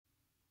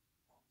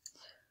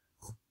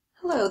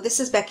Hello, this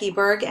is Becky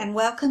Berg, and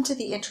welcome to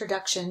the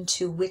introduction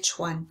to Which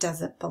One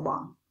Doesn't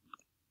Belong.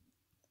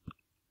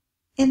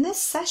 In this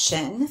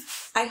session,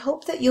 I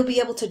hope that you'll be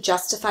able to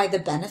justify the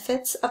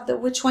benefits of the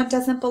Which One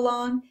Doesn't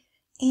Belong,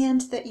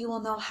 and that you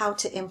will know how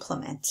to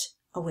implement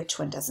a Which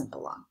One Doesn't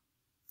Belong.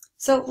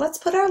 So let's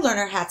put our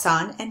learner hats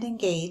on and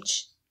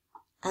engage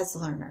as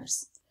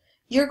learners.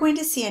 You're going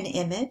to see an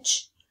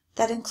image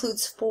that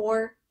includes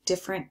 4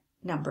 different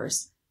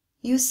numbers.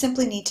 You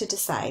simply need to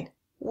decide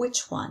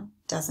which one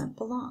doesn't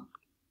belong.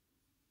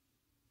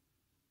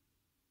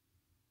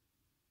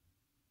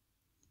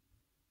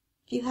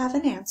 If you have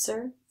an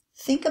answer,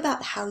 think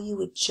about how you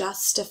would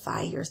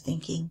justify your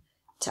thinking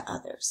to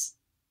others.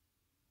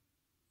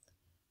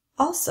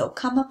 Also,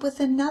 come up with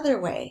another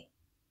way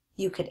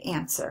you could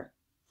answer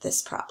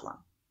this problem.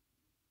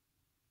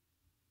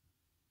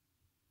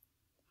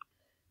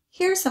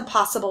 Here are some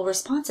possible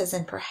responses,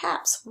 and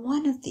perhaps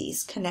one of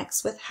these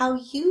connects with how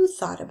you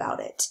thought about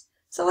it.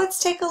 So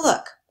let's take a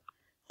look.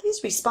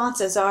 These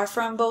responses are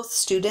from both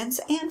students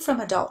and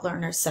from adult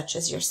learners such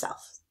as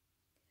yourself.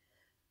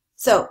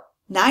 So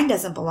 9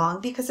 doesn't belong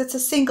because it's a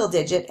single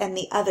digit and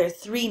the other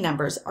 3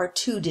 numbers are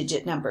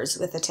 2-digit numbers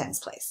with a tens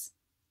place.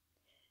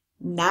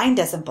 9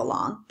 doesn't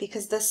belong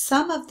because the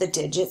sum of the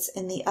digits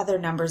in the other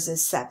numbers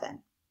is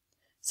 7.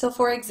 So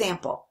for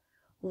example,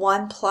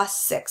 1 plus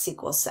 6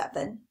 equals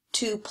 7,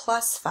 2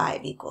 plus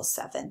 5 equals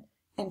 7,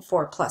 and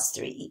 4 plus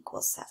 3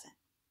 equals 7.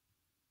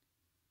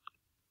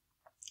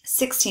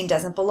 16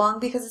 doesn't belong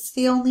because it's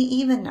the only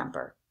even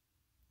number.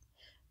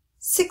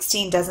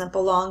 16 doesn't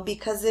belong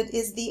because it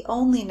is the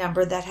only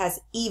number that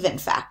has even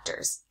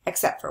factors,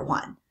 except for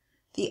 1.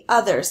 The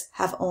others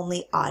have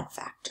only odd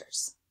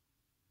factors.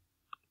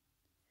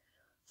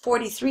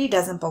 43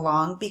 doesn't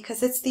belong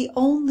because it's the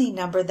only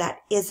number that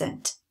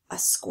isn't a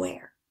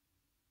square.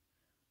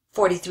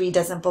 43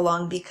 doesn't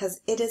belong because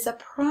it is a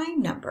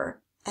prime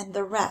number and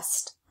the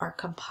rest are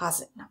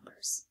composite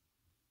numbers.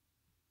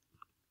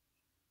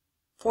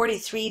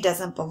 43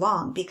 doesn't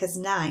belong because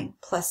 9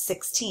 plus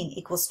 16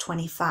 equals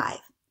 25.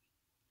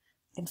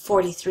 And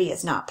 43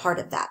 is not part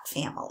of that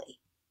family.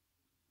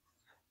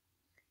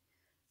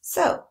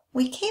 So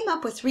we came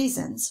up with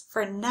reasons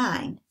for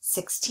 9,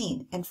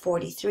 16, and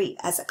 43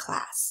 as a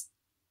class.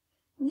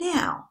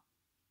 Now,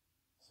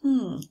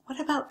 what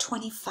about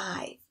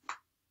 25?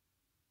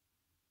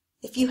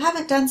 If you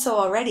haven't done so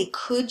already,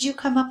 could you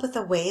come up with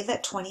a way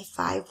that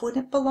 25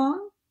 wouldn't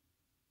belong?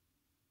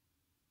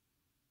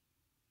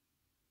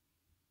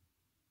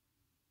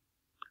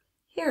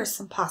 Here are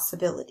some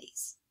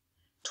possibilities.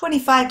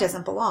 25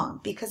 doesn't belong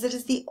because it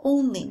is the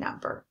only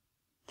number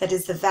that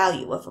is the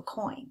value of a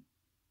coin.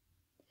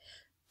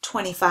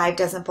 25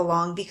 doesn't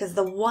belong because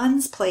the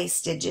ones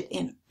place digit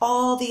in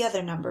all the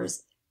other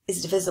numbers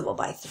is divisible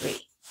by 3.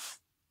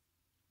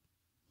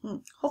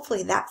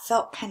 Hopefully that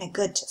felt kind of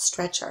good to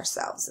stretch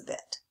ourselves a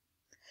bit.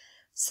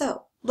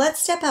 So let's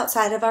step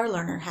outside of our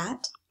learner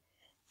hat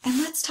and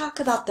let's talk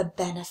about the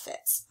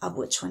benefits of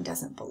which one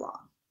doesn't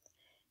belong.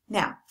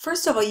 Now,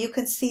 first of all, you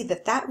can see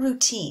that that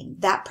routine,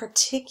 that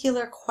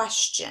particular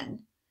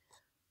question,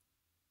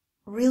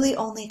 really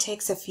only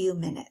takes a few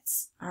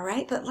minutes, all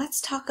right? But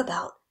let's talk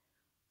about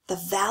the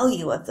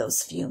value of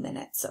those few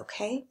minutes,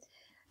 okay?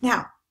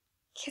 Now,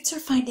 kids are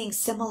finding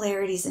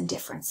similarities and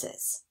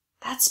differences.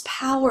 That's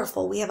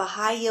powerful. We have a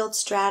high yield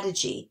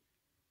strategy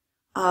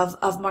of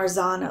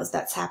Marzano's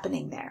that's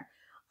happening there.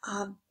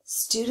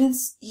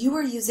 Students, you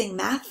are using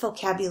math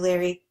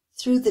vocabulary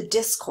through the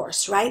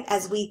discourse, right?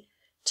 As we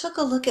took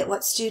a look at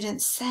what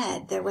students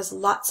said, there was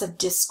lots of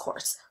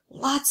discourse,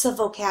 lots of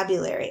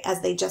vocabulary as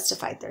they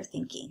justified their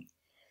thinking.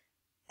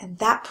 And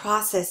that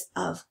process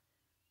of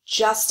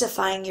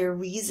justifying your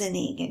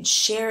reasoning and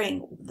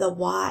sharing the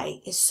why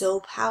is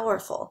so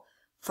powerful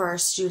for our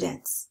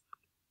students.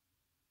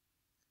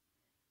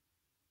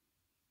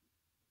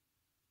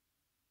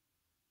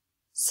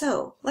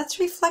 So let's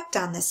reflect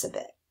on this a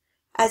bit.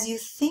 As you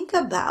think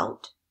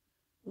about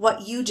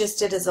what you just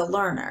did as a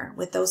learner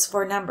with those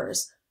 4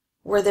 numbers,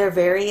 were there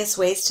various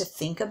ways to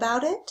think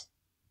about it?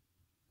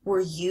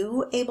 Were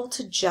you able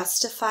to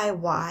justify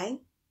why?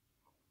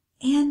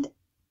 And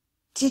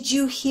did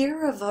you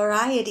hear a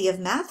variety of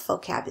math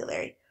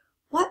vocabulary?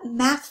 What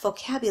math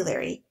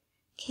vocabulary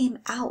came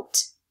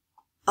out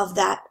of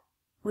that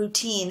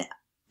routine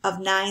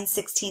of 9,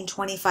 16,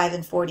 25,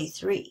 and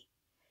 43?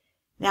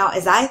 Now,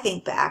 as I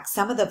think back,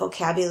 some of the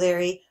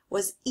vocabulary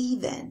was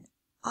even,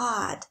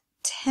 odd,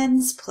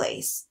 tens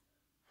place,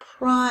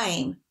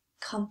 prime,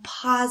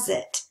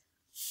 composite,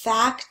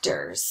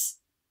 factors.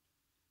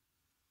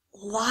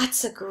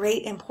 Lots of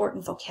great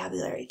important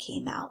vocabulary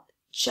came out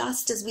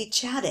just as we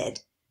chatted,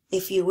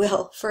 if you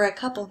will, for a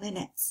couple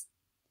minutes.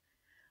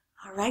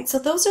 All right, so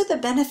those are the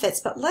benefits,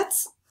 but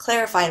let's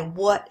clarify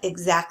what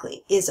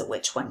exactly is a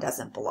which one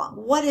doesn't belong.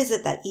 What is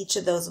it that each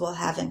of those will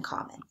have in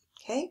common?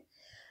 Okay,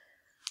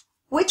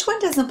 which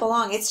one doesn't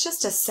belong? It's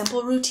just a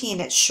simple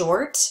routine. It's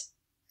short,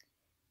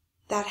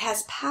 that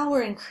has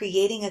power in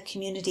creating a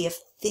community of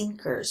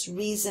thinkers,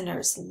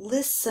 reasoners,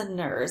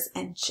 listeners,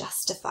 and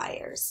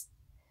justifiers.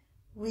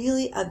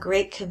 Really a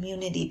great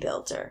community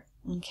builder.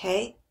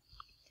 Okay?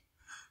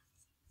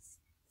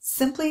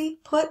 Simply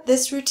put,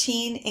 this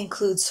routine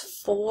includes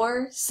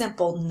 4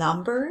 simple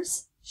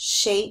numbers,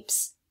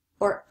 shapes,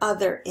 or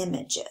other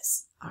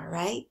images. All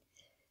right?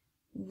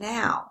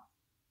 Now,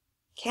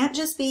 can't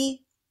just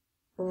be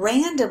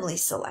randomly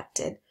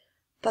selected,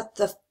 but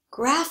the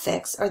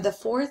graphics or the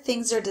 4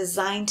 things are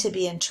designed to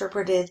be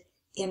interpreted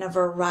in a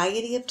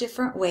variety of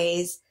different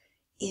ways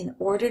in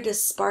order to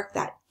spark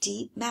that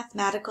deep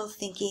mathematical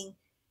thinking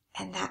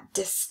and that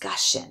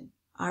discussion.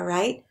 All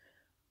right?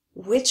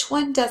 Which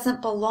one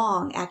doesn't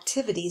belong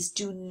activities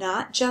do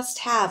not just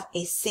have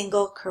a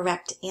single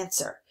correct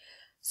answer.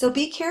 So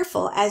be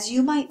careful as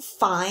you might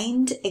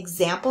find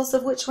examples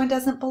of which one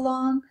doesn't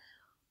belong.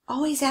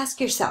 Always ask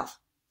yourself,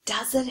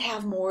 does it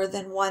have more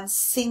than one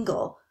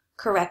single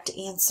correct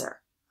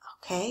answer?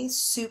 Okay,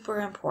 super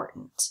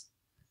important.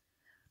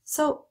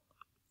 So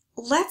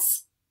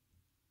let's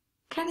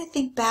kind of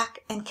think back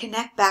and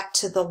connect back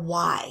to the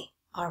why.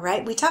 All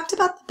right, we talked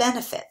about the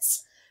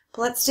benefits,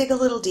 but let's dig a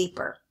little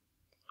deeper.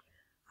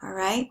 All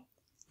right,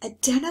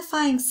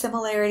 identifying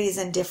similarities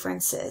and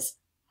differences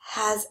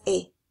has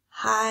a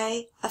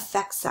high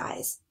effect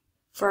size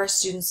for our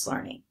students'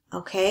 learning.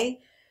 Okay,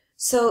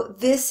 so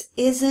this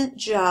isn't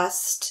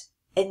just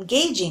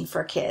engaging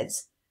for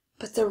kids,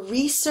 but the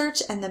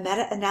research and the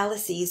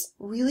meta-analyses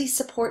really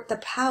support the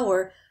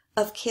power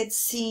of kids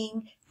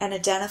seeing and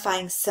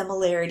identifying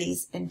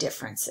similarities and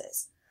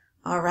differences.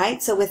 All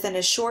right, so within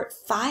a short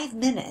 5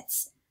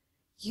 minutes,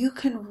 you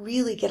can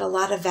really get a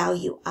lot of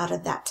value out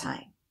of that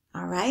time.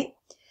 All right,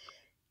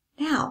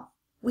 now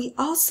we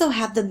also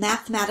have the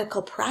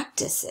mathematical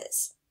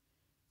practices.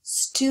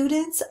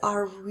 Students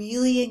are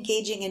really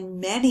engaging in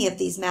many of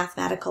these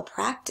mathematical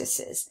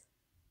practices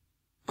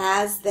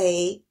as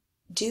they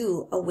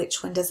do a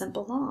which one doesn't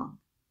belong.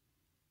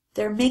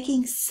 They're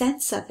making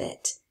sense of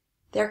it.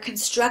 They're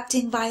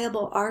constructing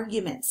viable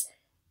arguments.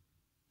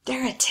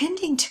 They're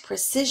attending to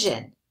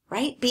precision,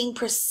 right? Being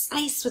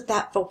precise with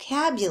that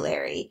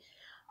vocabulary,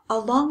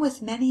 along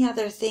with many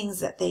other things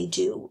that they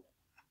do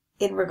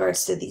in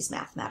regards to these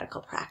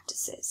mathematical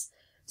practices.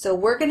 So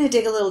we're going to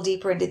dig a little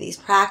deeper into these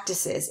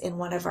practices in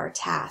one of our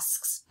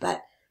tasks,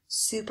 but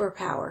super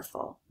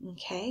powerful,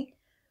 okay?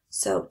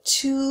 So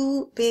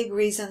 2 big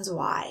reasons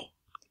why.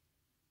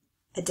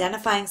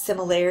 Identifying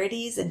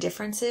similarities and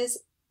differences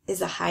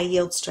is a high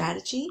yield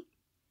strategy,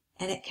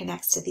 and it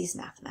connects to these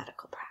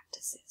mathematical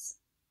practices.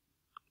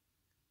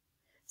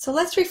 So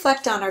let's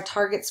reflect on our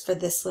targets for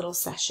this little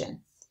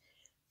session.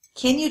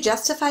 Can you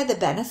justify the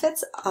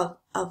benefits of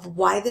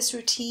why this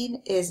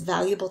routine is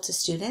valuable to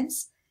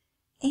students?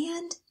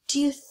 And do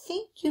you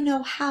think you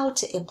know how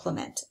to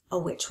implement a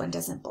which one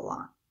doesn't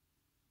belong?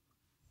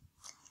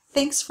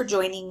 Thanks for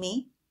joining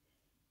me,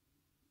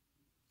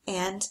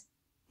 and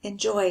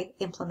enjoy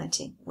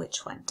implementing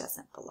which one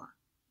doesn't belong.